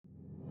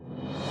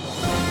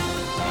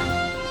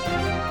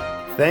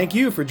Thank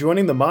you for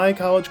joining the My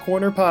College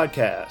Corner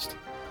podcast.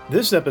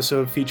 This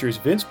episode features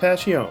Vince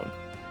Pacione,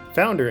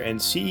 founder and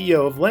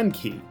CEO of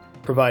LendKey,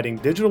 providing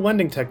digital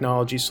lending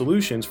technology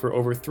solutions for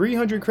over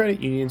 300 credit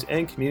unions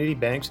and community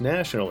banks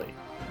nationally.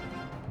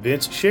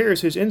 Vince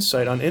shares his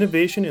insight on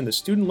innovation in the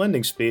student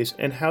lending space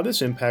and how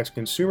this impacts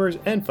consumers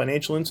and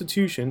financial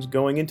institutions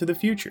going into the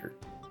future.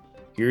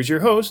 Here's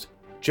your host,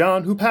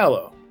 John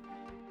Hupalo.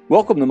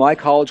 Welcome to My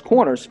College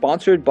Corner,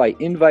 sponsored by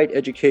Invite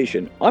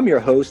Education. I'm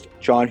your host,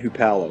 John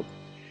Hupalo.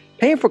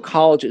 Paying for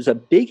college is a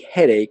big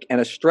headache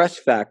and a stress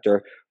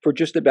factor for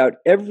just about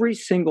every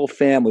single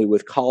family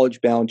with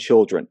college-bound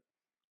children.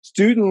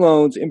 Student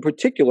loans in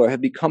particular have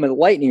become a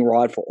lightning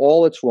rod for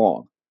all it's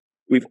wrong.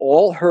 We've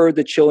all heard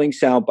the chilling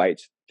sound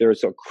bites.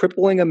 There's a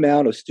crippling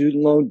amount of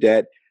student loan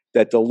debt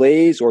that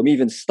delays or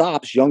even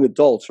stops young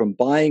adults from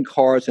buying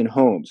cars and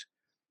homes.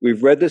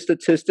 We've read the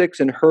statistics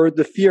and heard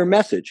the fear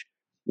message.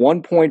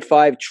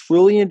 $1.5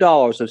 trillion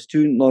of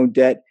student loan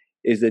debt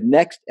is the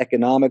next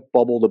economic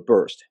bubble to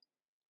burst.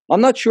 I'm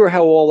not sure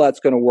how all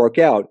that's going to work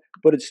out,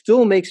 but it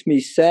still makes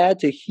me sad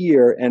to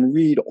hear and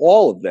read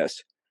all of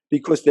this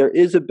because there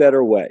is a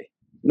better way.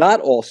 Not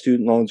all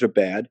student loans are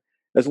bad,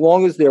 as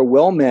long as they're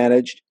well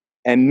managed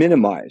and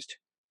minimized.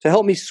 To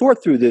help me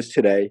sort through this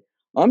today,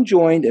 I'm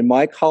joined in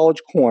My College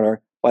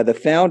Corner by the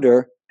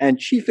founder and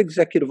chief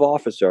executive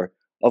officer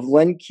of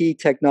LendKey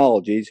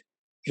Technologies,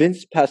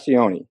 Vince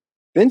Pacione.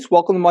 Vince,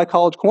 welcome to My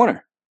College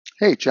Corner.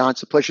 Hey, John,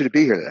 it's a pleasure to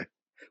be here today.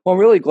 Well, I'm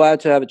really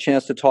glad to have a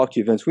chance to talk to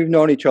you, Vince. We've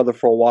known each other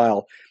for a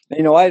while.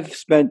 And, I've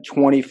spent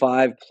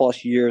 25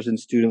 plus years in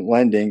student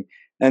lending,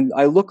 and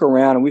I look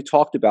around, and we've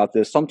talked about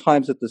this,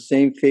 sometimes at the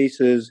same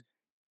faces,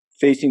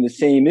 facing the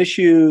same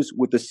issues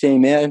with the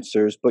same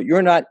answers, but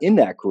you're not in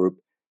that group.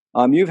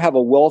 You have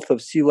a wealth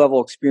of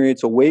C-level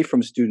experience away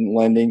from student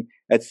lending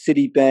at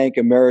Citibank,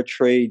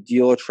 Ameritrade,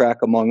 Dealertrack,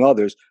 among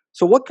others.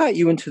 So what got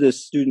you into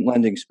this student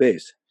lending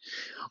space?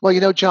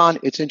 Well, John,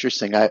 it's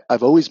interesting.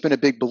 I've always been a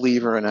big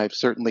believer, and I've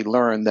certainly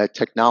learned that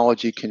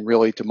technology can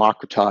really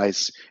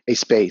democratize a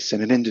space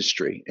and an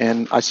industry.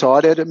 And I saw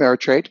it at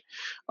Ameritrade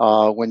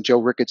when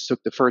Joe Ricketts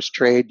took the first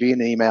trade via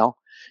an email,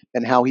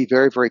 and how he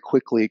very, very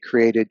quickly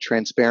created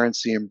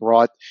transparency and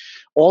brought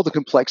all the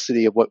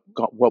complexity of what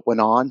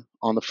went on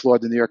the floor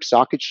of the New York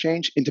Stock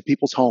Exchange into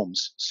people's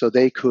homes so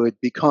they could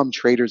become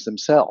traders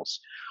themselves.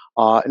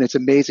 And it's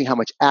amazing how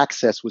much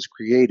access was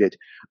created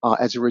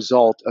as a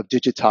result of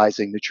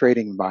digitizing the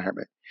trading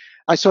environment.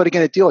 I saw it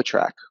again at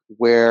Dealertrack,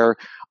 where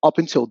up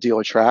until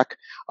Dealertrack,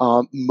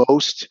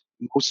 most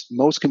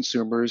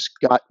consumers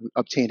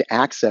obtained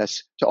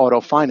access to auto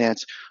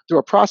finance through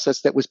a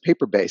process that was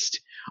paper-based,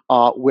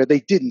 where they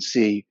didn't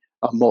see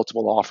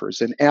multiple offers.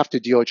 And after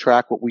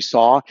Dealertrack, what we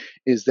saw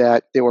is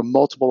that there were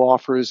multiple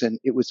offers, and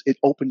it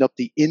opened up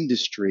the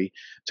industry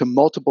to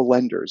multiple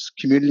lenders,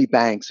 community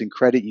banks and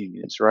credit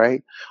unions,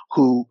 right?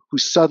 Who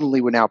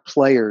suddenly were now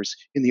players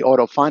in the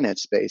auto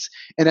finance space.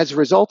 And as a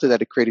result of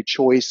that, it created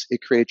choice,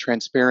 it created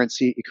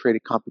transparency, it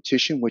created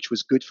competition, which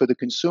was good for the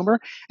consumer,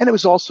 and it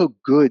was also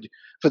good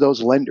for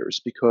those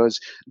lenders because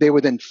they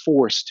were then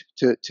forced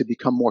to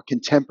become more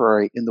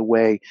contemporary in the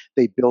way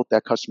they built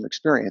that customer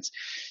experience.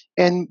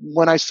 And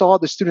when I saw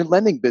the student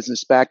lending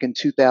business back in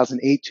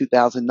 2008,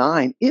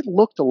 2009, it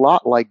looked a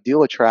lot like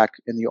Dealertrack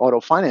and the auto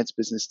finance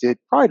business did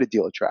prior to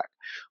Dealertrack,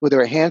 where there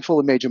were a handful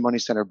of major money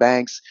center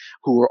banks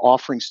who were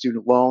offering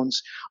student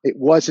loans. It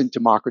wasn't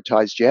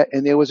democratized yet,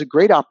 and there was a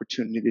great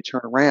opportunity to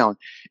turn around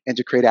and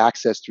to create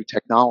access through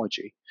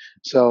technology.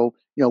 So,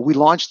 we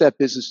launched that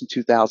business in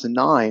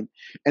 2009,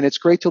 and it's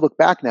great to look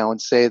back now and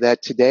say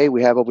that today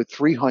we have over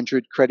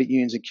 300 credit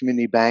unions and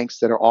community banks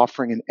that are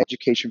offering an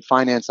education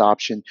finance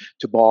option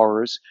to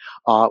borrowers.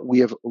 We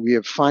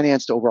have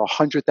financed over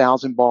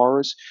 100,000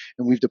 borrowers,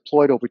 and we've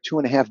deployed over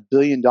 $2.5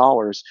 billion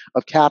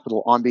of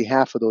capital on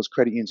behalf of those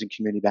credit unions and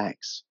community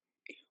banks.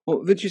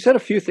 Well, Vince, you said a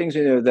few things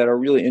in there that are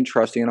really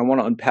interesting, and I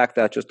want to unpack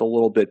that just a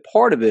little bit.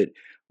 Part of it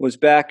was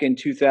back in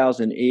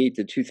 2008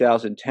 to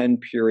 2010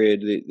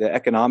 period, the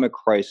economic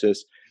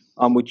crisis,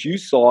 which you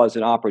saw as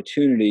an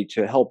opportunity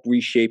to help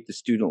reshape the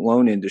student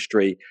loan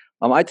industry.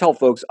 I tell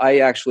folks I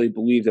actually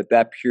believe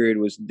that period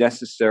was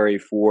necessary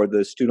for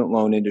the student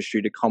loan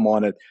industry to come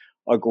on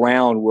a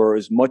ground where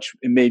it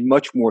made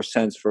much more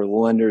sense for the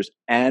lenders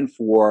and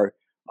for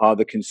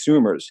the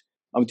consumers.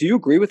 Do you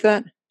agree with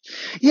that?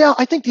 Yeah,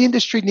 I think the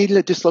industry needed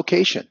a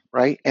dislocation,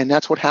 right? And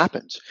that's what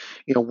happened.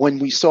 When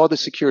we saw the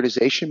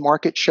securitization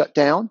market shut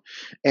down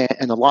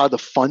and a lot of the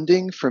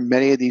funding for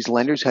many of these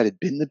lenders had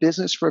been in the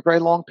business for a very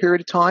long period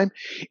of time,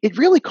 it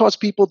really caused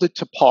people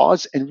to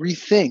pause and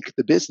rethink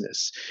the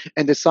business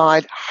and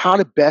decide how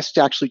to best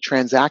actually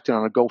transact it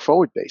on a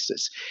go-forward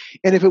basis.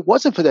 And if it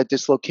wasn't for that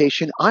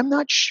dislocation, I'm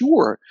not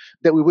sure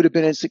that we would have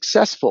been as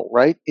successful,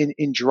 right,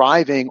 in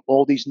driving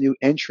all these new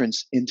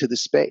entrants into the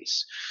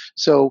space.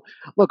 So,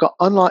 look,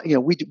 unlike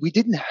we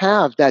didn't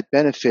have that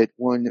benefit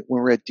when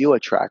when we're at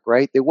Dealertrack,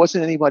 right? There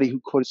wasn't anybody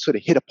who could sort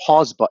of hit a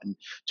pause button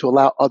to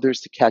allow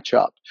others to catch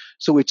up.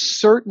 So it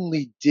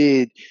certainly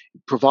did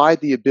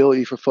provide the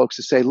ability for folks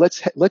to say,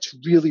 let's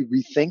really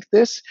rethink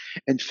this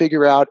and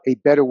figure out a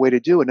better way to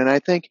do it. And I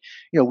think,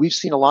 we've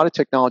seen a lot of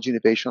technology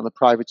innovation on the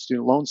private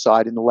student loan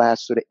side in the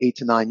last sort of 8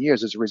 to 9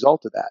 years as a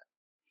result of that.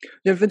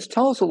 Yeah, Vince,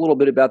 tell us a little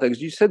bit about that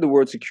because you said the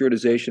word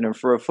securitization, and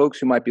for folks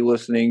who might be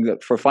listening,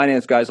 for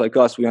finance guys like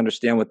us, we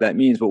understand what that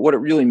means. But what it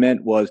really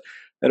meant was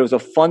that it was a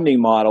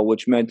funding model,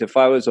 which meant if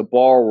I was a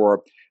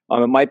borrower,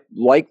 it might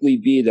likely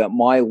be that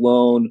my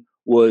loan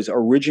was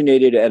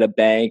originated at a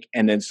bank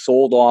and then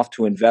sold off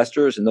to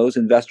investors, and those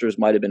investors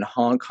might have been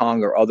Hong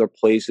Kong or other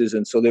places,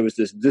 and so there was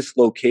this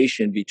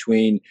dislocation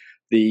between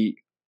the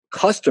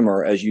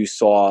customer, as you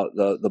saw,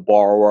 the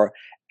borrower,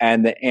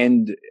 and the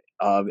end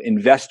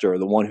investor,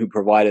 the one who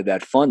provided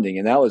that funding.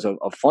 And that was a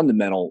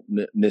fundamental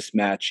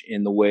mismatch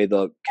in the way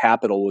the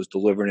capital was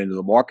delivered into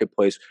the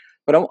marketplace.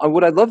 But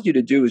what I'd love you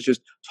to do is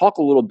just talk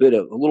a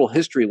little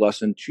history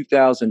lesson,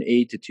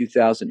 2008 to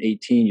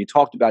 2018. You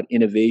talked about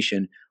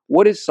innovation.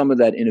 What is some of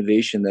that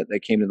innovation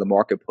that came to the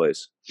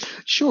marketplace?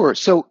 Sure.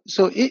 So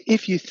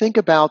if you think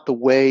about the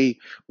way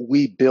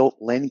we built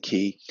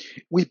LendKey,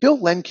 we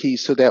built LendKey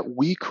so that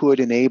we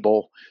could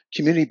enable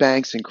community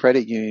banks and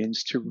credit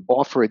unions to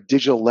offer a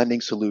digital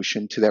lending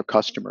solution to their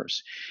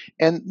customers.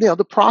 And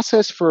the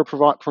process for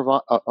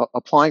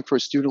applying for a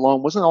student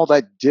loan wasn't all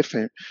that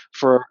different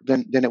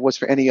than it was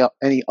for any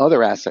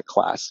other asset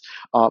class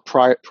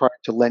prior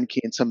to LendKey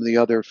and some of the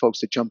other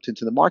folks that jumped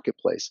into the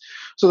marketplace.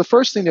 So the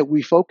first thing that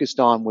we focused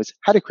on was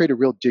how to create a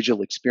real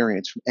digital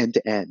experience from end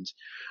to end.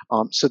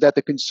 So that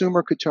the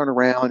consumer could turn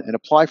around and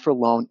apply for a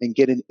loan and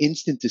get an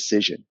instant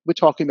decision. We're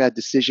talking about a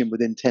decision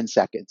within 10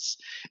 seconds.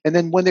 And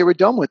then when they were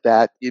done with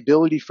that, the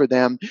ability for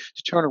them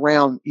to turn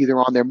around either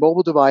on their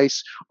mobile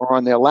device or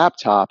on their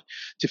laptop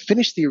to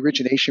finish the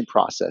origination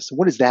process. And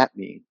what does that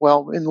mean?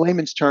 Well, in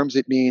layman's terms,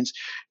 it means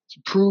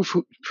prove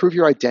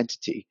your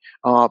identity,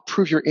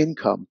 prove your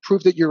income,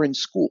 prove that you're in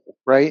school,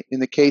 right? In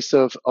the case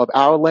of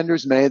our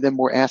lenders, many of them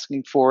were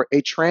asking for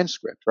a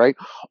transcript, right?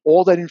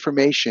 All that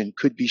information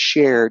could be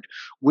shared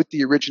with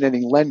the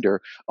originating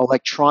lender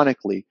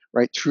electronically,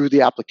 right, through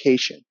the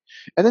application.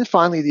 And then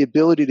finally, the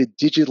ability to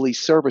digitally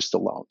service the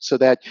loan so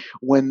that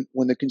when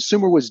the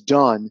consumer was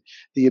done,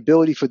 the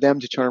ability for them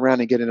to turn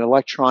around and get an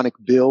electronic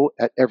bill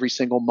at every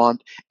single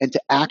month and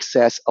to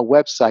access a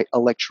website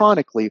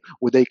electronically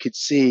where they could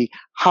see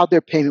how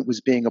their payment was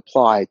being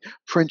applied,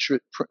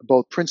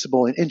 both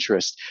principal and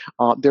interest,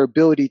 their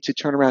ability to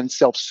turn around and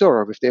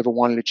self-serve if they ever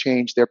wanted to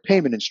change their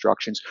payment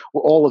instructions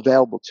were all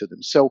available to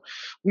them. So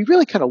we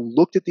really kind of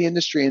looked at the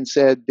industry and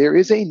said there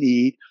is a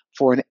need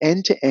for an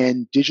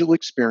end-to-end digital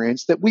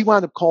experience that we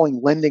wound up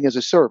calling lending as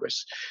a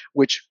service,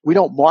 which we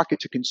don't market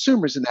to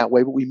consumers in that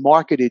way, but we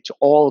market it to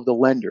all of the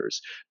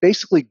lenders,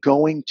 basically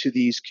going to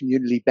these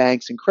community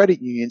banks and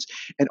credit unions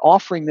and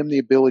offering them the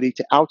ability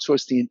to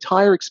outsource the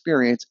entire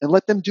experience and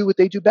let them do what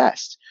they do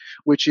best,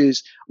 which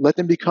is let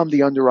them become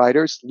the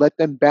underwriters, let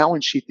them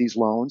balance sheet these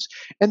loans,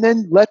 and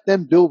then let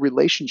them build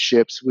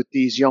relationships with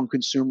these young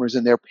consumers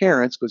and their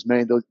parents, because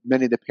many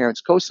of the parents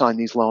co-sign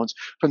these loans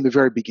from the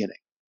very beginning.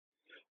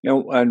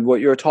 And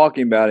what you're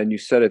talking about, and you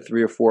said it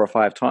 3 or 4 or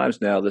 5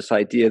 times now, this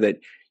idea that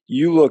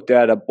you looked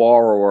at a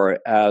borrower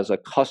as a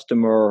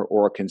customer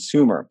or a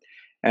consumer.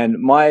 And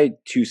my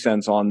 2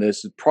 cents on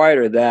this is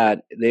prior to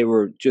that, they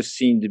were just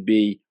seen to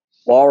be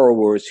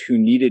borrowers who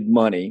needed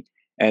money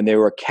and they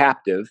were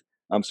captive.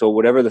 So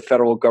whatever the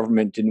federal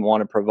government didn't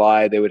want to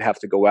provide, they would have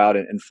to go out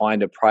and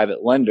find a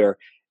private lender.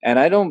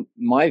 And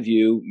my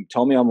view,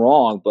 tell me I'm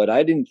wrong, but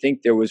I didn't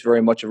think there was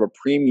very much of a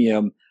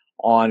premium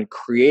on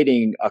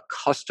creating a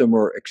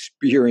customer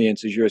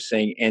experience, as you're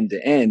saying, end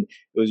to end.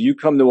 It was, you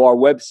come to our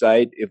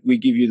website, if we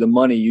give you the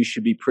money, you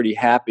should be pretty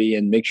happy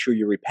and make sure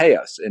you repay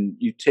us. And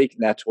you've taken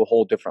that to a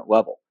whole different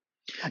level.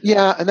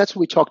 Yeah, and that's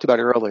what we talked about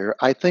earlier.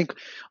 I think,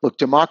 look,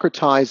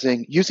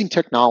 using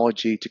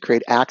technology to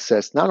create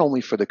access not only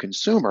for the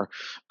consumer,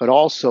 but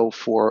also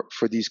for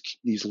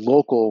these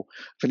local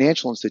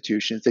financial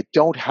institutions that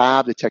don't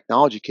have the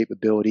technology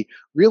capability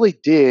really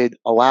did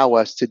allow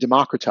us to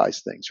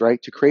democratize things,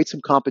 right? To create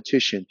some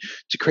competition,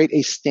 to create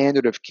a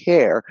standard of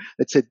care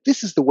that said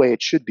this is the way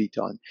it should be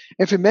done.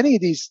 And for many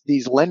of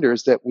these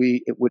lenders that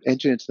it would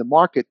enter into the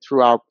market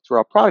through our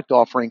product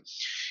offering,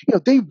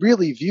 they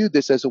really viewed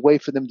this as a way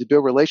for them to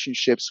build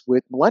relationships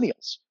with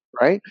millennials,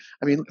 right?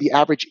 I mean, the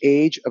average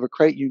age of a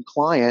credit union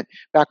client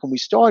back when we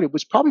started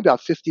was probably about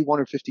 51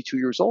 or 52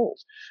 years old.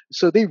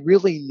 So they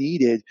really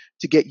needed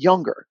to get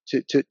younger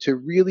to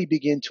really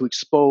begin to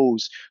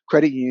expose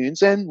credit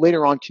unions and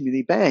later on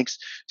community banks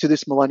to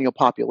this millennial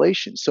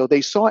population. So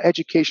they saw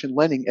education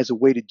lending as a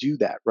way to do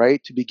that,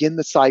 right? To begin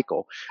the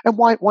cycle. And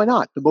why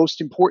not? The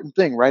most important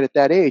thing right at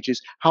that age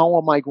is how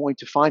am I going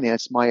to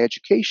finance my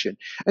education?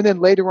 And then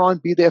later on,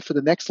 be there for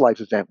the next life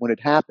event when it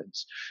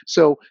happens.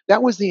 So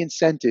that was the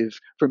incentive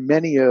for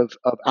many of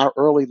our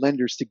early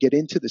lenders to get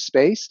into the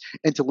space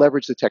and to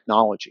leverage the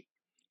technology.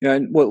 Yeah,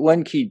 and what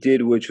LendKey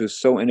did, which was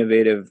so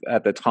innovative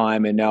at the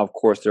time, and now, of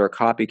course, there are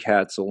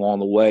copycats along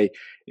the way,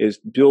 is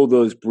build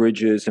those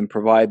bridges and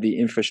provide the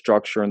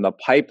infrastructure and the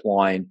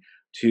pipeline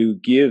to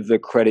give the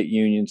credit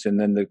unions and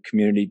then the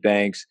community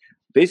banks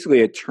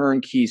basically a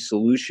turnkey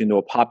solution to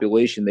a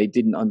population they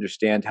didn't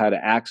understand how to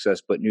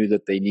access but knew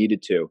that they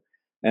needed to.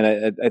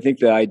 And I think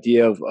the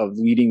idea of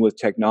leading with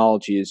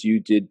technology, as you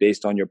did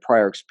based on your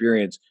prior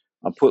experience,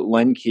 put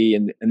LendKey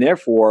and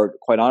therefore,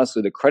 quite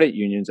honestly, the credit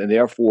unions and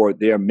therefore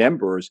their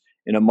members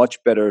in a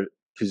much better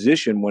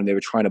position when they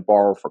were trying to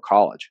borrow for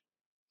college.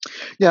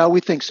 Yeah, we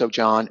think so,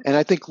 John. And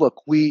I think,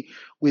 look, we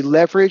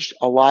leveraged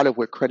a lot of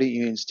what credit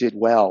unions did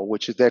well,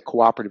 which is their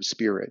cooperative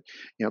spirit.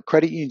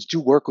 Credit unions do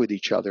work with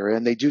each other,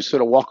 and they do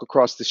sort of walk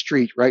across the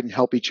street, right, and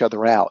help each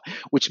other out,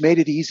 which made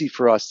it easy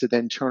for us to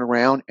then turn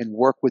around and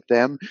work with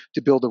them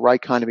to build the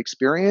right kind of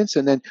experience,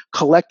 and then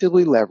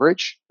collectively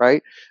leverage,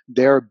 right,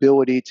 their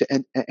ability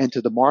to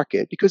enter the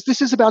market, because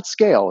this is about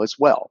scale as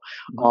well.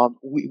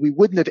 We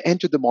wouldn't have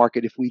entered the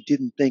market if we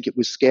didn't think it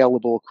was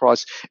scalable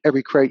across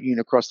every credit union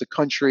across the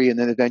country, and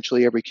then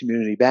eventually every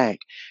community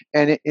bank.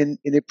 And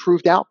it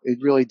proved out, it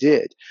really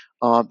did.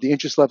 The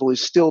interest level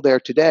is still there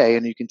today,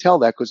 and you can tell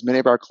that because many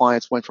of our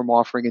clients went from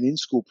offering an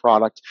in-school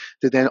product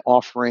to then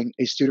offering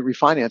a student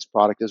refinance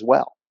product as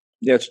well.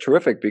 Yeah, it's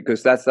terrific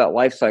because that's that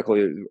life cycle,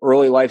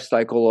 early life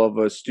cycle of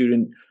a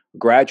student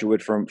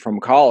graduate from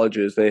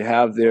colleges. They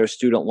have their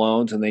student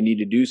loans and they need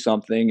to do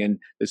something, and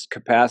this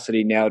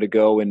capacity now to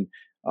go and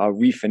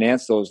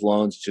refinance those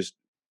loans just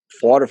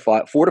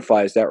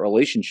fortifies that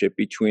relationship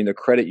between the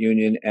credit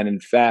union and, in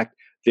fact,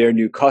 their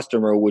new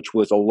customer, which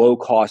was a low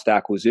cost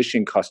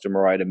acquisition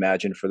customer, I'd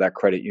imagine, for that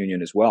credit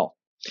union as well.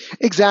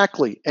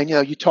 Exactly. And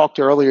you talked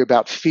earlier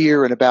about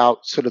fear and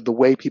about sort of the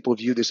way people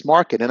view this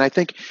market. And I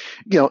think,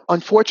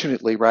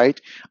 unfortunately,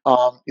 right,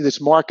 this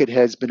market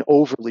has been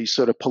overly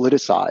sort of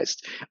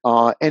politicized.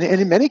 And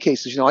in many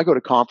cases, I go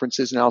to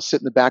conferences and I'll sit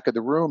in the back of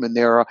the room and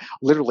there are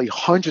literally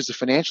hundreds of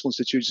financial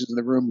institutions in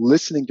the room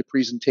listening to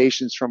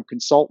presentations from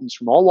consultants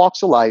from all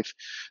walks of life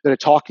that are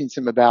talking to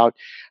them about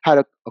how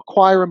to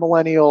acquire a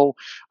millennial,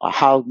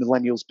 how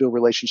millennials build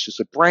relationships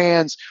with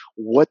brands,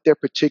 what their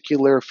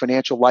particular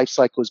financial life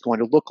cycle is going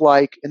to look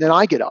like. And then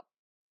I get up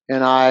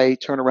and I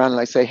turn around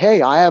and I say,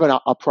 hey, I have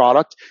a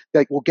product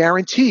that will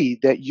guarantee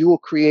that you will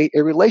create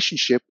a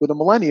relationship with a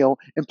millennial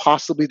and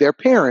possibly their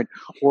parent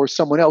or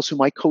someone else who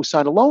might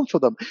co-sign a loan for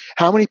them.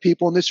 How many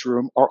people in this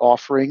room are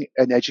offering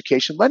an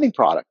education lending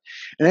product?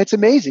 And it's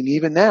amazing,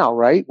 even now,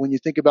 right? When you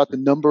think about the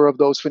number of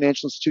those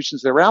financial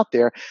institutions that are out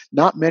there,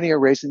 not many are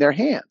raising their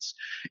hands.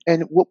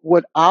 And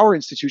what our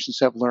institutions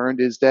have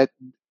learned is that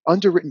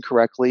underwritten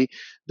correctly,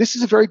 this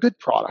is a very good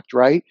product,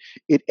 right?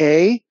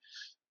 It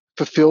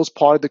fulfills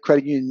part of the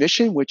credit union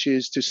mission, which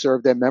is to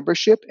serve their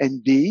membership,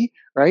 and B,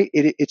 right,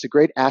 it's a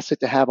great asset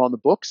to have on the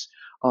books.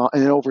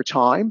 And then over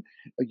time,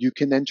 you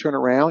can then turn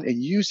around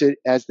and use it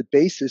as the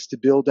basis to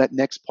build that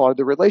next part of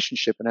the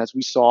relationship. And as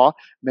we saw,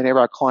 many of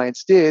our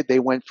clients did, they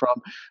went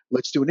from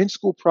let's do an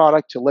in-school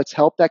product to let's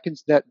help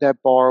that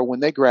borrower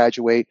when they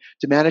graduate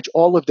to manage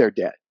all of their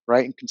debt,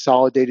 right, and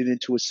consolidate it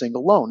into a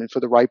single loan. And for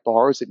the right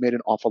borrowers, it made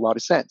an awful lot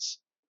of sense.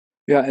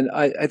 Yeah, and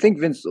I think,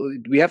 Vince,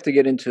 we have to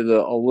get into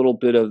a little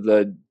bit of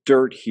the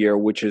dirt here,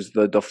 which is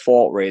the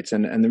default rates.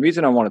 And the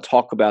reason I want to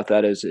talk about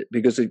that is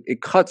because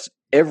it cuts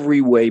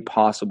every way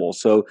possible.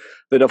 So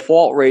the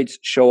default rates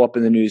show up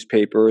in the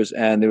newspapers,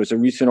 and there was a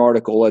recent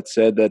article that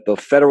said that the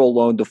federal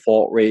loan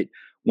default rate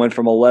went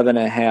from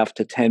 11.5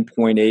 to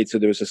 10.8. So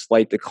there was a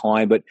slight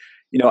decline. But,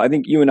 I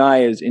think you and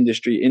I as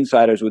industry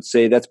insiders would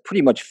say that's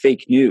pretty much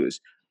fake news.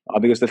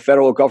 Because the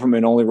federal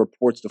government only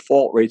reports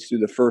default rates through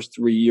the first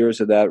 3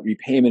 years of that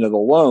repayment of the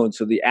loan.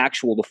 So the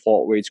actual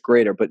default rate's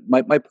greater. But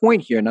my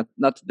point here,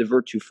 not to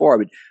divert too far,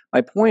 but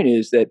my point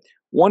is that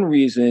one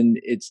reason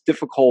it's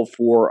difficult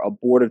for a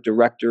board of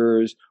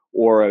directors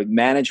or a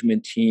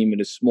management team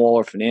in a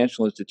smaller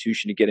financial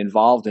institution to get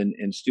involved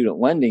in student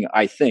lending,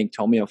 I think,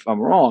 tell me if I'm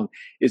wrong,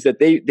 is that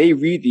they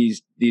read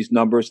these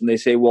numbers and they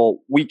say, well,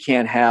 we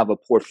can't have a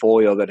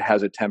portfolio that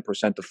has a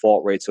 10%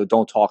 default rate, so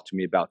don't talk to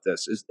me about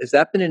this. Has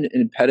that been an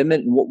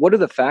impediment? And what are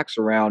the facts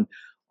around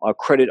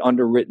credit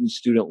underwritten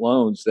student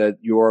loans that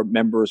your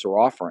members are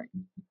offering?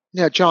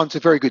 Yeah, John, it's a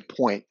very good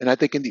point. And I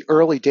think in the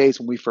early days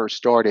when we first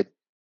started,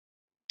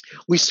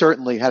 we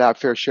certainly had our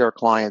fair share of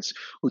clients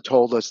who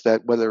told us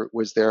that whether it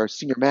was their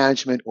senior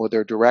management or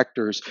their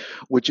directors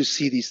would just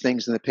see these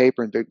things in the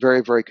paper and be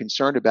very, very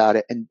concerned about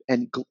it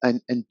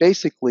and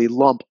basically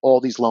lump all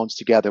these loans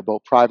together,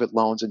 both private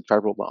loans and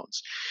federal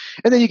loans.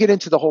 And then you get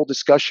into the whole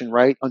discussion,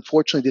 right?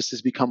 Unfortunately, this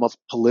has become a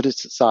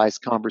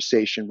politicized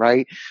conversation,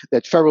 right?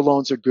 That federal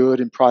loans are good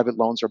and private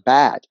loans are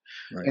bad.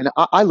 Right. And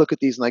I look at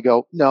these and I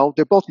go, no,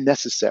 they're both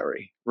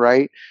necessary,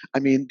 right? I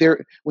mean,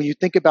 when you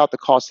think about the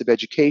cost of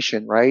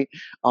education, right?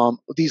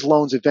 These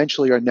loans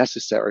eventually are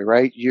necessary,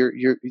 right?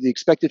 The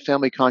expected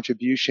family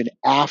contribution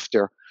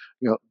after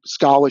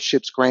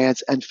scholarships,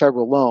 grants, and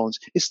federal loans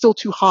is still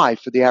too high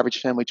for the average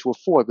family to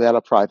afford without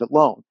a private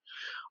loan.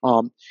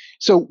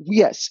 So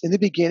yes, in the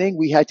beginning,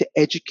 we had to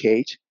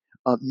educate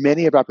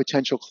many of our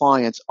potential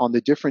clients on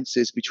the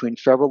differences between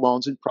federal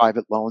loans and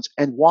private loans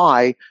and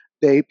why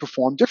they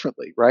perform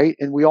differently, right?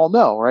 And we all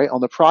know, right, on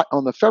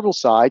the federal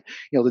side,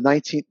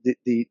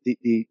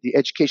 the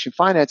Education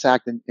Finance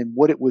Act and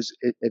what it was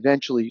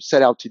eventually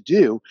set out to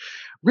do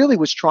really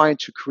was trying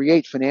to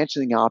create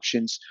financing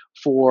options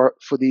for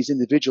these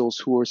individuals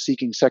who are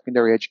seeking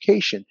secondary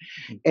education,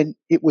 and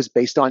it was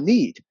based on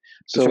need.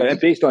 So right.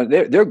 Based on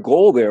their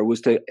goal there was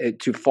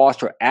to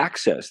foster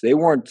access. They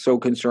weren't so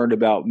concerned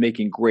about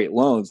making great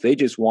loans. They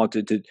just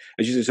wanted to,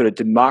 as you said, sort of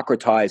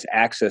democratize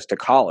access to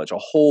college, a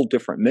whole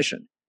different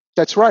mission.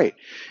 That's right.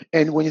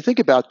 And when you think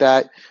about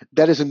that,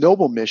 that is a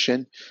noble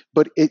mission,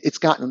 but it's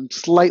gotten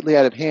slightly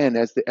out of hand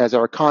as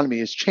our economy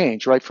has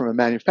changed, right? From a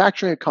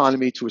manufacturing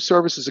economy to a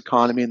services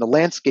economy, and the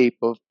landscape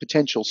of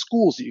potential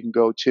schools that you can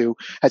go to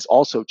has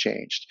also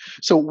changed.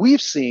 So what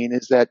we've seen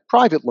is that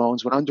private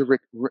loans, when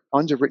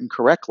underwritten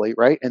correctly,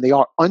 right? And they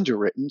are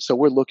underwritten. So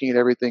we're looking at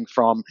everything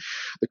from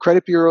the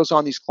credit bureaus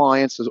on these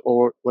clients,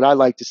 or what I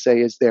like to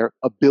say is their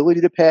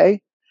ability to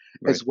pay,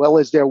 right, as well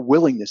as their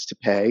willingness to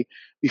pay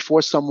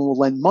before someone will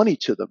lend money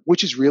to them,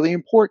 which is really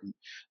important.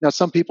 Now,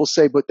 some people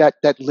say, but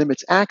that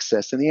limits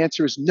access. And the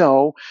answer is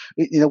no.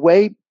 In a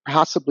way,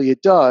 possibly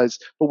it does.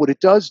 But what it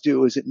does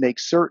do is it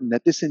makes certain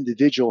that this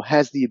individual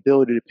has the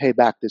ability to pay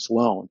back this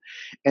loan.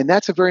 And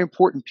that's a very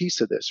important piece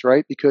of this,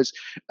 right? Because,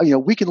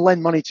 we can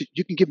lend money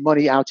you can give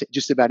money out to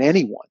just about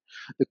anyone.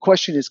 The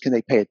question is, can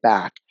they pay it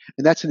back?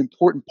 And that's an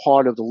important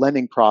part of the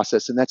lending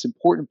process. And that's an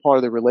important part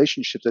of the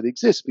relationship that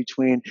exists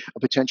between a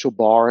potential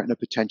borrower and a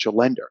potential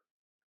lender.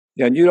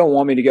 Yeah, and you don't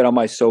want me to get on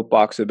my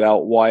soapbox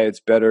about why it's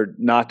better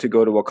not to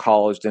go to a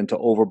college than to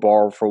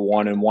overborrow for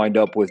one and wind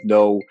up with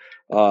no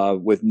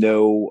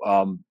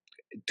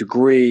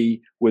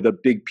degree, with a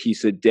big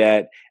piece of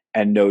debt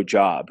and no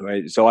job,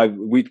 right? So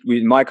we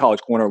in my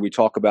college corner, we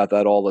talk about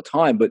that all the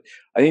time. But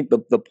I think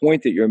the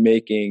point that you're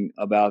making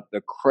about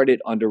the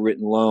credit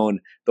underwritten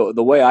loan,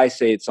 the way I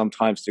say it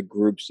sometimes to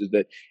groups is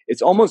that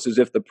it's almost as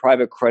if the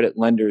private credit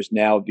lenders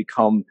now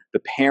become the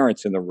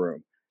parents in the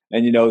room.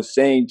 And,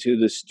 saying to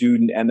the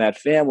student and that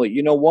family,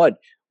 you know what,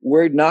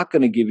 we're not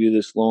going to give you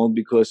this loan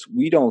because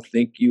we don't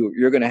think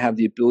you're going to have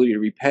the ability to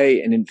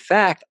repay. And in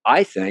fact,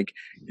 I think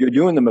you're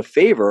doing them a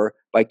favor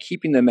by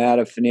keeping them out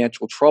of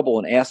financial trouble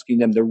and asking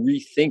them to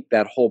rethink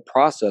that whole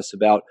process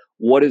about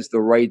what is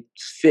the right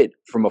fit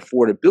from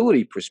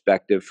affordability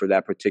perspective for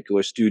that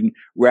particular student,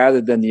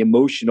 rather than the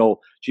emotional,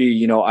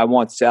 I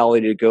want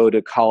Sally to go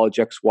to college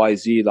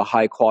XYZ, the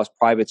high cost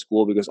private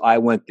school, because I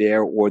went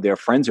there or their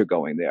friends are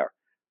going there.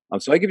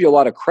 So I give you a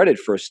lot of credit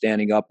for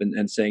standing up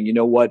and saying, you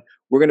know what,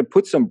 we're going to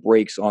put some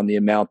brakes on the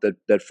amount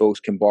that folks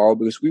can borrow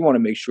because we want to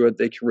make sure that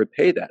they can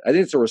repay that. I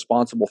think it's a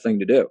responsible thing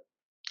to do.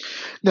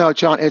 No,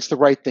 John, it's the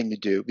right thing to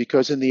do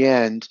because in the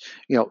end,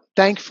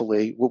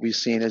 thankfully, what we've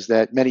seen is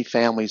that many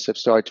families have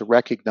started to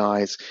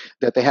recognize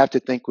that they have to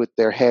think with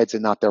their heads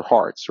and not their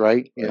hearts,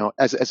 right?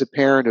 As a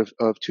parent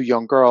of two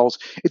young girls,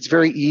 it's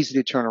very easy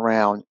to turn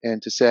around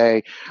and to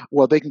say,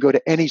 well, they can go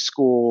to any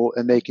school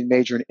and they can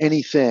major in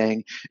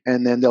anything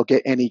and then they'll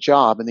get any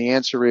job. And the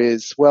answer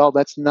is, well,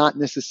 that's not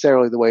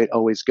necessarily the way it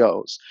always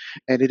goes.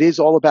 And it is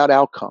all about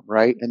outcome,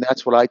 right? And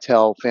that's what I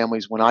tell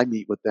families when I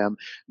meet with them,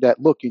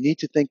 that look, you need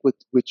to think with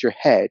your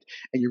head,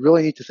 and you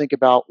really need to think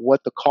about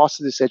what the cost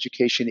of this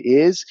education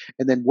is,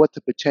 and then what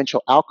the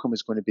potential outcome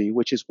is going to be,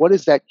 which is what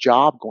is that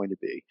job going to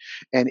be,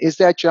 and is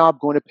that job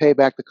going to pay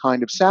back the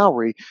kind of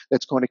salary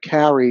that's going to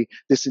carry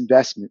this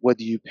investment,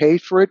 whether you paid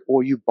for it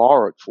or you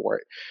borrowed for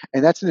it.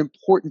 And that's an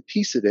important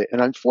piece of it. And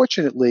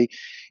unfortunately,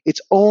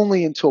 it's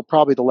only until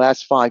probably the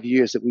last 5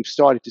 years that we've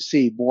started to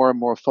see more and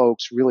more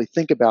folks really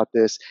think about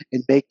this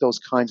and make those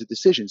kinds of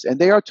decisions. And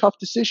they are tough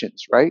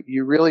decisions, right?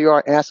 You really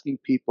are asking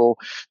people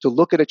to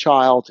look at a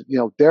child,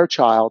 their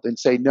child, and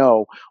say,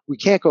 no, we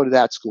can't go to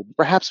that school.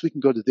 Perhaps we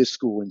can go to this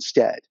school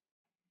instead.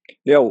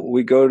 Yeah,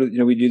 we go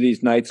to, we do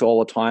these nights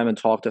all the time and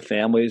talk to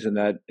families, and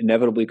that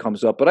inevitably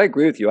comes up. But I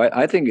agree with you.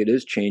 I think it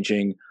is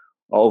changing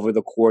over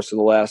the course of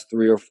the last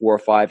 3 or 4 or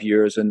 5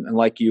 years. And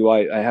like you,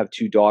 I have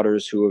 2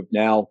 daughters who have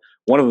now,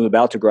 one of them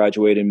about to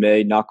graduate in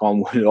May, knock on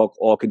wood, it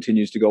all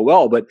continues to go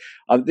well. But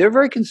they're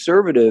very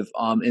conservative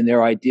in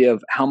their idea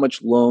of how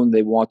much loan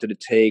they wanted to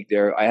take.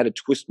 I had to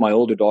twist my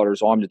older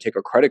daughter's arm to take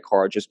a credit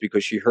card just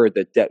because she heard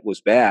that debt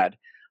was bad.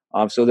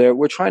 So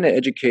we're trying to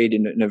educate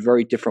in a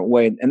very different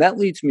way. And that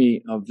leads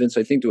me, Vince,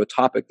 I think, to a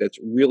topic that's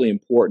really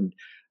important.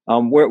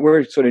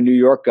 We're sort of New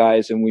York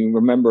guys, and we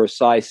remember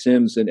Cy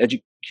Sims, an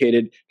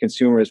educated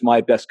consumer is my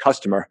best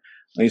customer.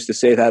 I used to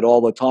say that all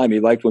the time. He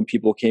liked when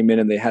people came in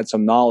and they had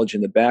some knowledge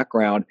in the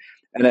background.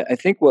 And I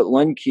think what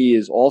LendKey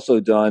has also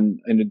done,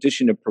 in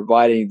addition to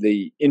providing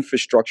the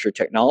infrastructure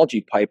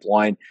technology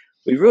pipeline,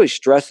 we've really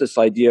stressed this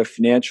idea of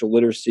financial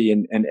literacy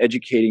and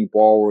educating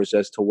borrowers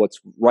as to what's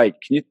right.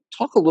 Can you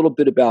talk a little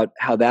bit about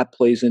how that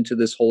plays into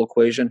this whole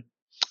equation?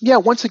 Yeah,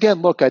 once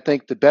again, look, I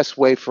think the best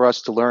way for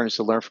us to learn is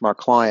to learn from our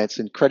clients.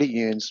 And credit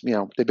unions,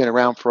 they've been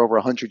around for over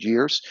 100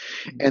 years,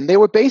 and they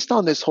were based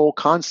on this whole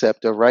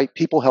concept of, right,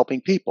 people helping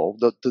people.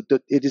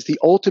 It is the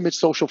ultimate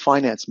social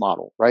finance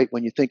model, right?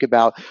 When you think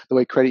about the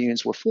way credit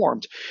unions were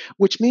formed,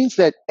 which means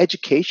that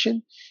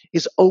education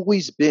has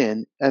always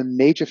been a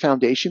major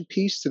foundation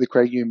piece to the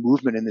credit union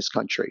movement in this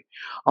country.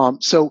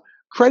 So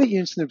credit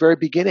unions from the very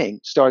beginning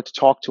started to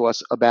talk to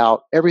us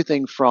about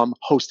everything from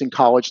hosting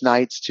college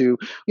nights to,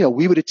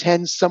 we would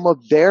attend some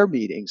of their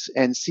meetings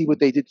and see what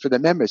they did for the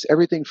members.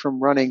 Everything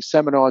from running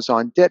seminars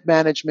on debt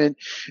management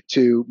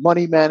to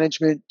money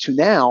management to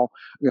now,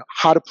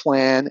 how to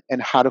plan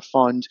and how to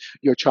fund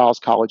your child's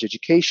college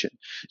education.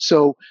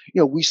 So,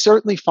 we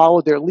certainly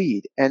followed their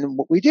lead. And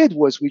what we did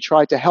was we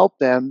tried to help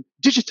them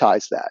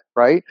digitize that,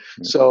 right?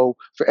 So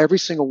for every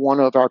single one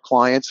of our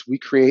clients, we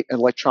create an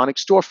electronic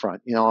storefront.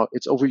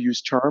 It's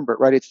overused term, but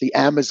right, it's the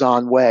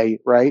Amazon way,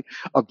 right,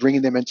 of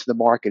bringing them into the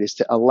market, is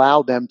to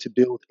allow them to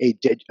build a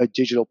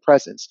digital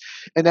presence.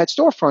 And that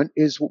storefront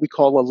is what we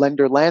call a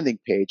lender landing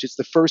page. It's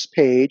the first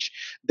page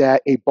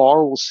that a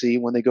borrower will see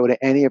when they go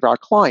to any of our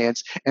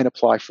clients and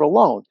apply for a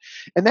loan.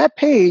 And that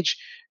page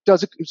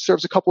it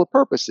serves a couple of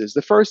purposes.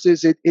 The first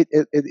is it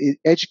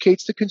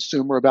educates the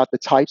consumer about the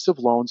types of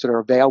loans that are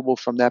available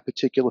from that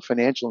particular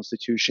financial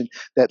institution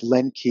that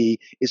LendKey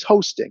is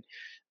hosting.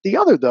 The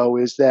other, though,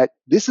 is that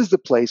this is the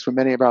place where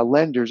many of our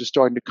lenders are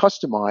starting to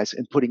customize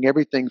and putting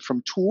everything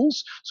from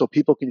tools so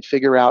people can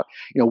figure out,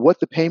 what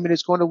the payment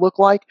is going to look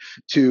like,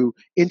 to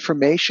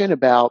information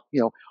about,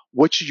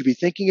 what should you be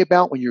thinking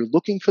about when you're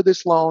looking for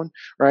this loan,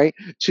 right?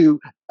 To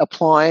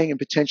applying and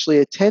potentially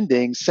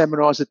attending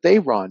seminars that they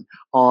run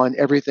on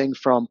everything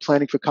from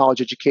planning for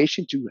college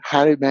education to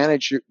how to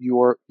manage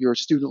your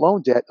student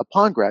loan debt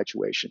upon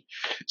graduation.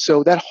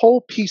 So that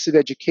whole piece of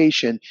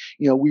education,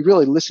 we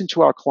really listen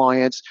to our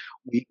clients.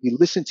 We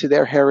listened to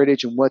their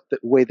heritage and what the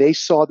way they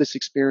saw this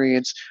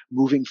experience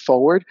moving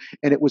forward.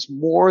 And it was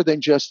more than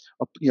just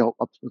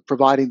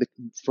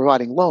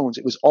providing loans.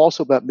 It was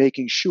also about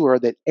making sure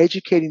that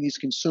educating these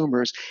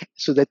consumers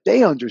so that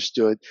they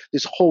understood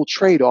this whole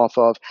trade-off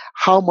of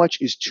how much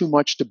is too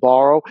much to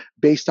borrow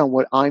based on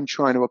what I'm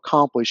trying to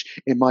accomplish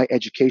in my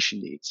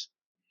education needs.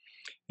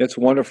 It's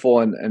wonderful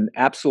and an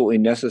absolutely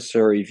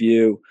necessary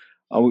view.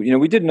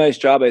 We did a nice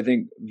job, I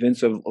think,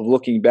 Vince, of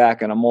looking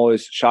back, and I'm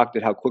always shocked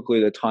at how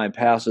quickly the time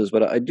passes.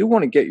 But I do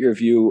want to get your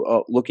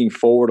view looking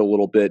forward a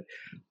little bit.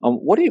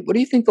 What do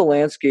you think the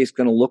landscape is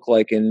going to look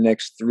like in the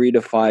next 3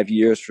 to 5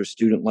 years for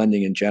student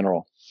lending in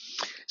general?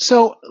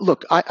 So,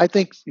 look, I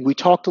think we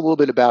talked a little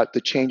bit about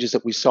the changes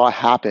that we saw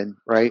happen,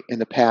 right, in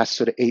the past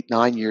sort of 8,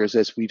 9 years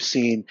as we've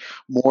seen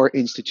more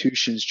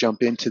institutions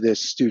jump into this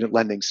student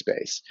lending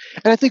space.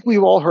 And I think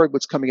we've all heard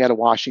what's coming out of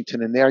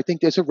Washington in there. I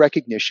think there's a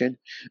recognition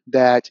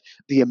that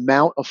the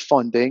amount of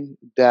funding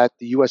that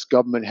the U.S.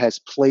 government has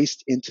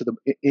placed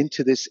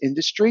into this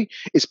industry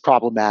is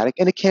problematic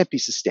and it can't be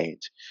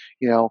sustained.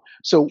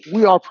 So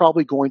we are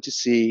probably going to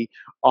see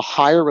a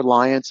higher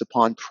reliance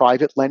upon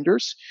private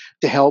lenders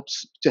to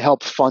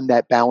help fund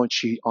that balance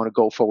sheet on a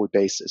go-forward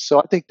basis. So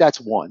I think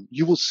that's one.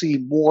 You will see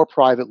more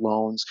private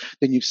loans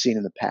than you've seen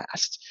in the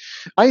past.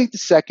 I think the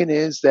second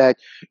is that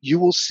you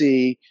will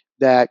see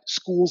that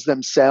schools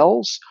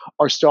themselves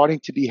are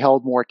starting to be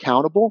held more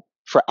accountable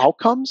for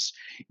outcomes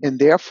and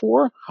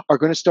therefore are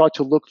going to start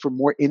to look for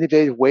more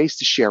innovative ways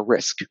to share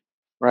risk.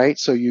 Right,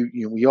 so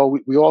we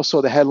all saw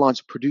the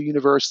headlines of Purdue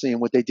University and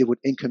what they did with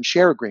income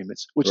share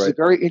agreements, which is a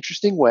very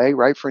interesting way,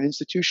 right, for an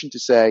institution to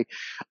say,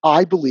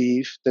 I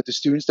believe that the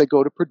students that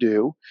go to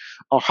Purdue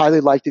are highly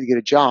likely to get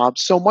a job.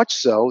 So much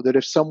so that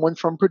if someone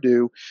from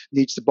Purdue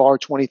needs to borrow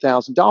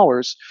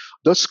 $20,000,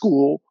 the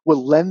school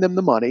will lend them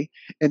the money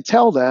and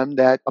tell them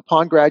that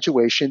upon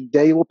graduation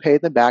they will pay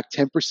them back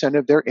 10%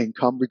 of their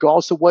income,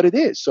 regardless of what it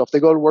is. So if they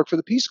go to work for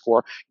the Peace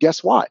Corps,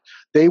 guess what?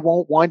 They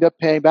won't wind up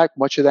paying back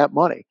much of that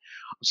money.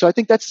 So I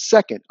think that's the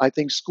second. I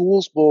think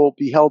schools will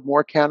be held more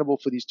accountable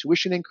for these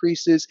tuition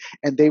increases,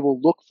 and they will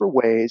look for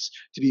ways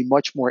to be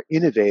much more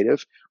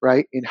innovative,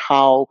 right, in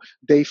how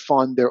they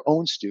fund their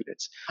own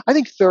students. I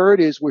think third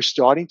is we're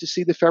starting to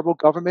see the federal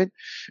government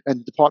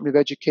and the Department of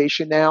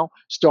Education now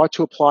start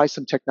to apply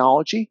some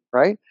technology,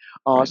 right?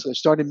 So they're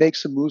starting to make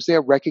some moves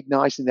there,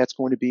 recognizing that's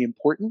going to be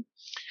important.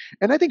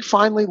 And I think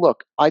finally,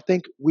 look, I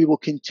think we will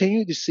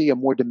continue to see a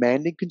more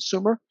demanding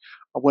consumer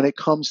when it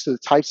comes to the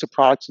types of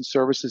products and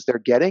services they're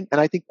getting. And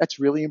I think that's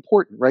really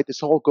important, right?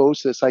 This all goes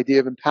to this idea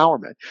of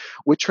empowerment.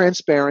 With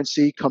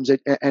transparency comes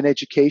an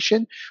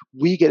education.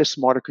 We get a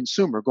smarter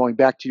consumer, going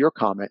back to your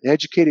comment. An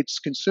educated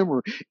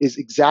consumer is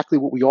exactly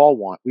what we all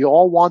want. We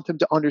all want them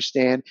to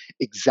understand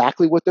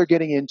exactly what they're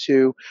getting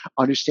into,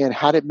 understand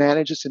how to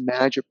manage this and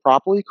manage it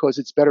properly, because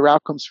it's better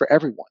outcomes for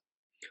everyone.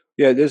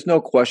 Yeah, there's no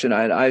question.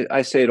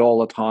 I say it all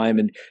the time,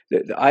 and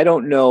I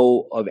don't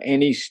know of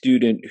any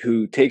student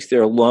who takes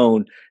their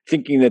loan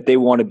thinking that they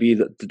want to be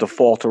the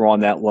defaulter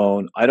on that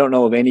loan. I don't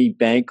know of any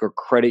bank or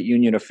credit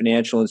union or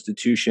financial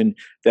institution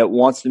that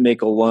wants to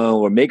make a loan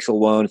or makes a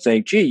loan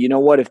saying, "Gee, you know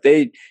what? If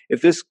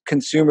this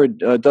consumer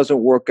it doesn't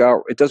work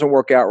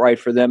out right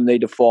for them, they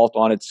default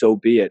on it. So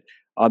be it."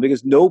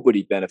 Because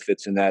nobody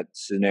benefits in that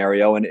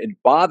scenario. And it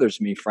bothers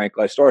me,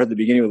 frankly. I started at the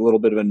beginning with a little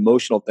bit of an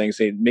emotional thing,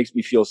 saying it makes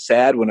me feel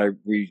sad when I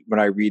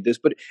read this,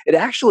 but it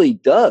actually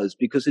does,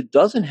 because it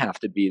doesn't have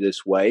to be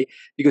this way,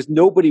 because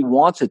nobody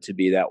wants it to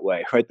be that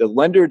way, right? The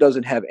lender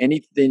doesn't have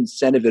any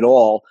incentive at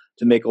all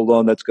to make a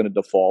loan that's going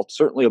to default.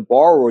 Certainly, a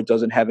borrower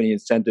doesn't have any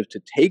incentive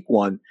to take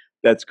one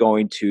that's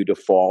going to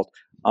default.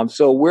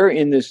 So we're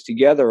in this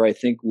together. I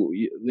think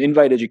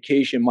Invite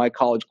Education, My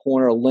College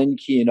Corner,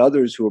 LendKey, and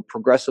others who are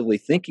progressively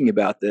thinking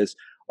about this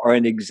are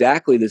in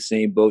exactly the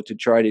same boat to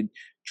try to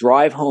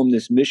drive home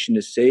this mission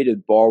to say to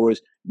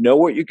borrowers, know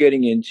what you're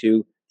getting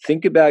into,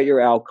 think about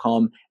your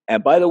outcome.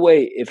 And by the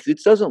way, if it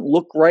doesn't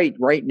look right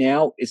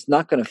now, it's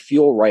not going to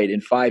feel right in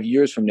 5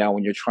 years from now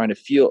when you're try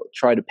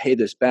to pay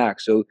this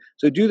back. So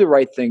do the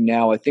right thing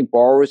now. I think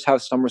borrowers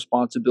have some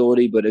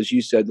responsibility, but as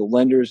you said, the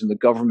lenders and the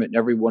government and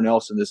everyone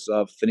else in this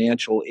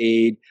financial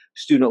aid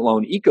student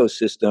loan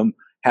ecosystem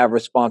have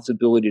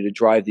responsibility to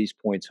drive these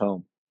points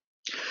home.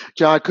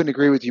 John, I couldn't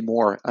agree with you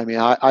more. I mean,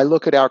 I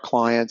look at our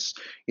clients,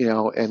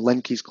 and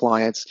LendKey's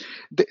clients.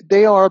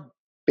 They are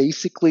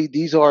basically,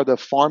 these are the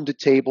farm to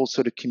table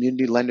sort of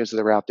community lenders that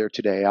are out there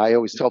today. I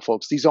always tell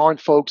folks, these aren't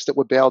folks that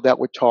were bailed out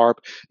with TARP.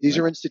 These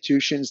are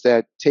institutions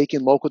that take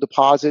in local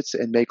deposits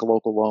and make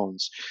local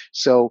loans.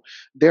 So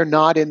they're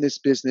not in this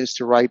business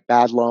to write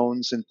bad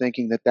loans and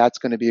thinking that that's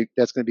going to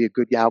be a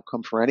good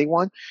outcome for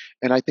anyone.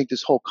 And I think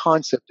this whole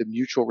concept of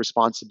mutual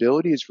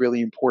responsibility is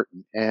really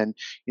important. And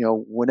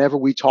whenever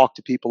we talk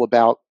to people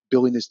about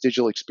building this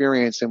digital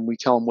experience and we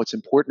tell them what's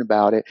important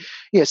about it,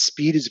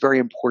 speed is very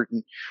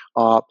important.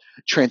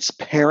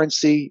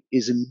 Transparency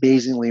is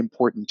amazingly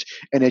important,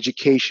 and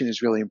education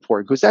is really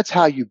important, because that's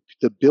how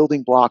the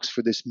building blocks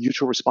for this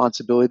mutual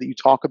responsibility that you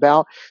talk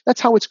about, that's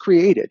how it's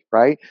created,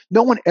 right?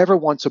 No one ever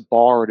wants a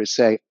borrower to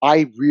say,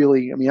 I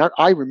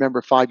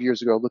remember 5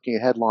 years ago looking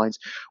at headlines,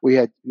 we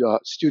had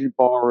student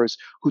borrowers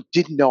who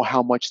didn't know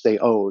how much they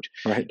owed.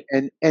 Right.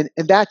 And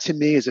that to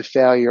me is a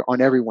failure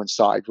on everyone's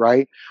side,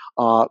 right?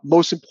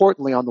 Most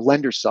importantly, on the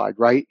lender side,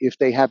 right? If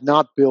they have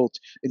not built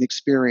an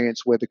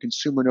experience where the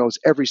consumer knows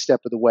every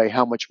step of the way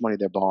how much money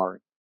they're borrowing.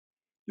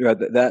 Yeah,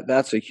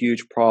 that's a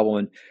huge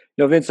problem.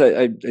 And Vince,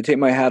 I take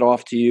my hat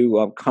off to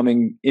you,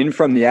 coming in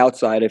from the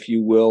outside, if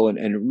you will,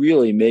 and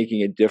really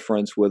making a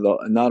difference with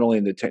not only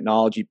in the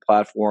technology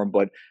platform,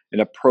 but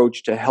an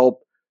approach to help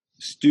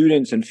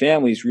students and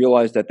families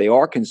realize that they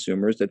are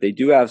consumers, that they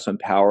do have some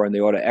power, and they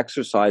ought to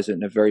exercise it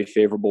in a very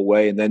favorable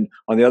way. And then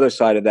on the other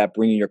side of that,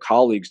 bringing your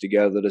colleagues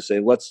together to say,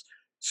 let's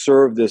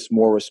serve this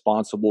more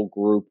responsible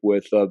group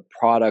with a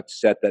product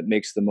set that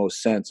makes the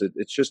most sense.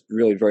 It's just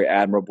really very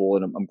admirable,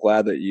 and I'm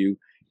glad that you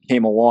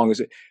came along.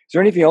 Is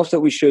there anything else that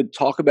we should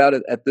talk about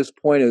at this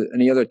point?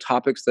 Any other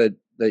topics that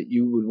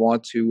you would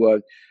want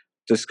to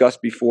discuss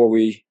before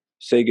we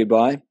say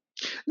goodbye?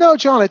 No,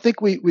 John, I think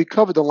we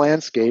covered the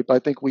landscape. I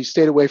think we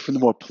stayed away from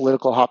the more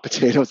political hot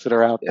potatoes that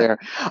are out there.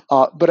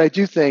 But I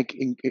do think,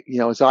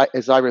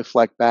 as I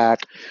reflect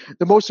back,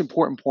 the most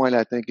important point,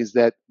 I think, is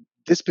that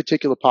this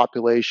particular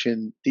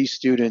population, these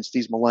students,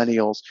 these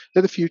millennials,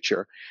 they're the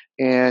future.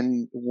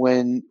 And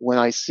when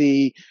I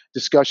see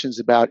discussions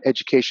about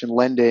education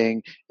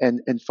lending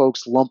and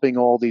folks lumping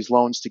all these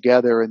loans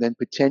together and then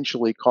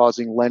potentially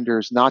causing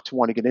lenders not to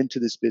want to get into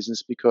this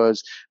business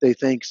because they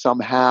think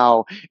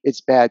somehow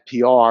it's bad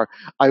PR,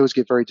 I always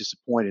get very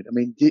disappointed. I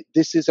mean,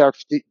 this is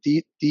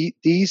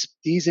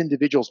these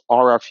individuals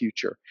are our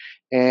future.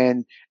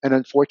 And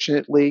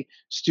unfortunately,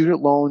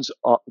 student loans,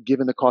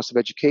 given the cost of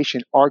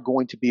education, are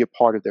going to be a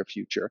part of their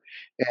future.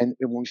 And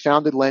when we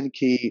founded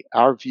LendKey,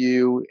 our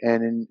view,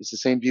 and it's the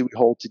same view we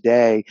hold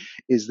today,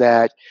 is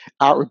that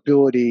our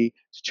ability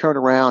to turn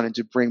around and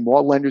to bring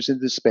more lenders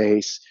into the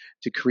space,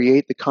 to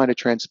create the kind of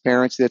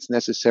transparency that's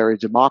necessary,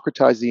 to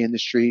democratize the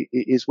industry,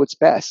 is what's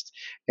best.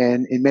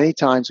 And in many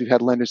times we've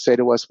had lenders say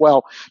to us,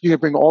 well, you're going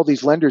to bring all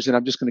these lenders in,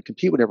 I'm just going to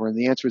compete with everyone. And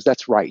the answer is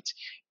that's right.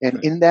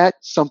 And in that,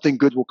 something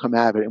good will come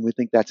out of it. And we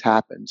think that's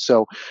happened.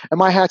 So, and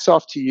my hat's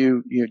off to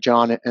you,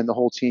 John, and the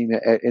whole team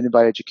at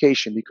Invite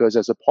Education, because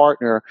as a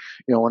partner,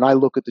 when I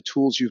look at the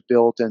tools you've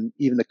built and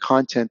even the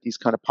content, these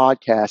kind of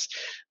podcasts,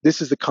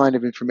 this is the kind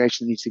of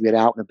information that needs to get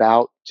out and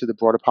about to the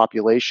broader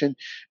population.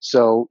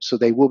 So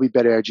they will be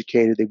better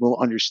educated. They will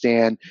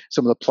understand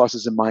some of the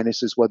pluses and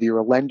minuses, whether you're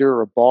a lender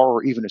or a borrower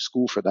or even a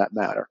school for that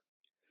matter.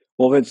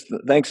 Well, Vince,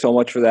 thanks so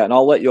much for that. And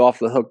I'll let you off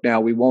the hook now.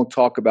 We won't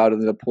talk about it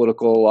in the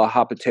political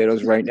hot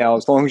potatoes right now,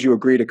 as long as you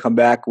agree to come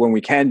back when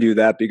we can do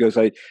that, because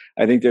I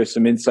think there's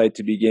some insight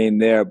to be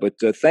gained there. But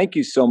thank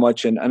you so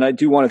much. And I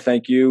do want to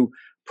thank you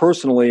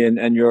personally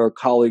and your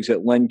colleagues at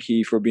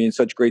LendKey for being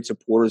such great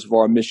supporters of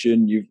our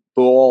mission. You've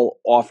who all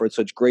offered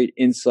such great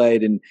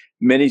insight and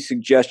many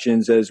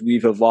suggestions as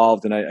we've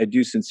evolved. And I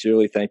do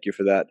sincerely thank you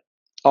for that.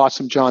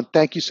 Awesome, John.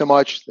 Thank you so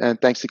much. And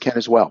thanks to Ken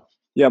as well.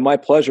 Yeah, my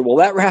pleasure. Well,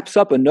 that wraps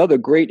up another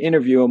great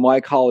interview in My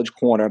College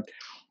Corner.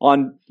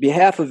 On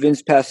behalf of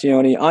Vince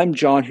Passione, I'm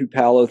John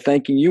Hupalo,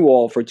 thanking you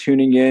all for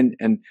tuning in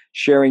and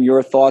sharing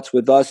your thoughts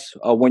with us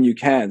when you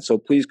can. So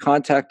please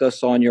contact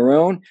us on your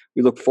own.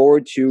 We look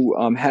forward to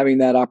having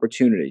that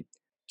opportunity.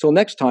 Till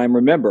next time,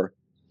 remember,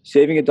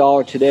 saving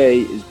 $1 today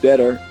is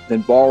better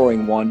than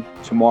borrowing one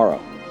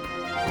tomorrow.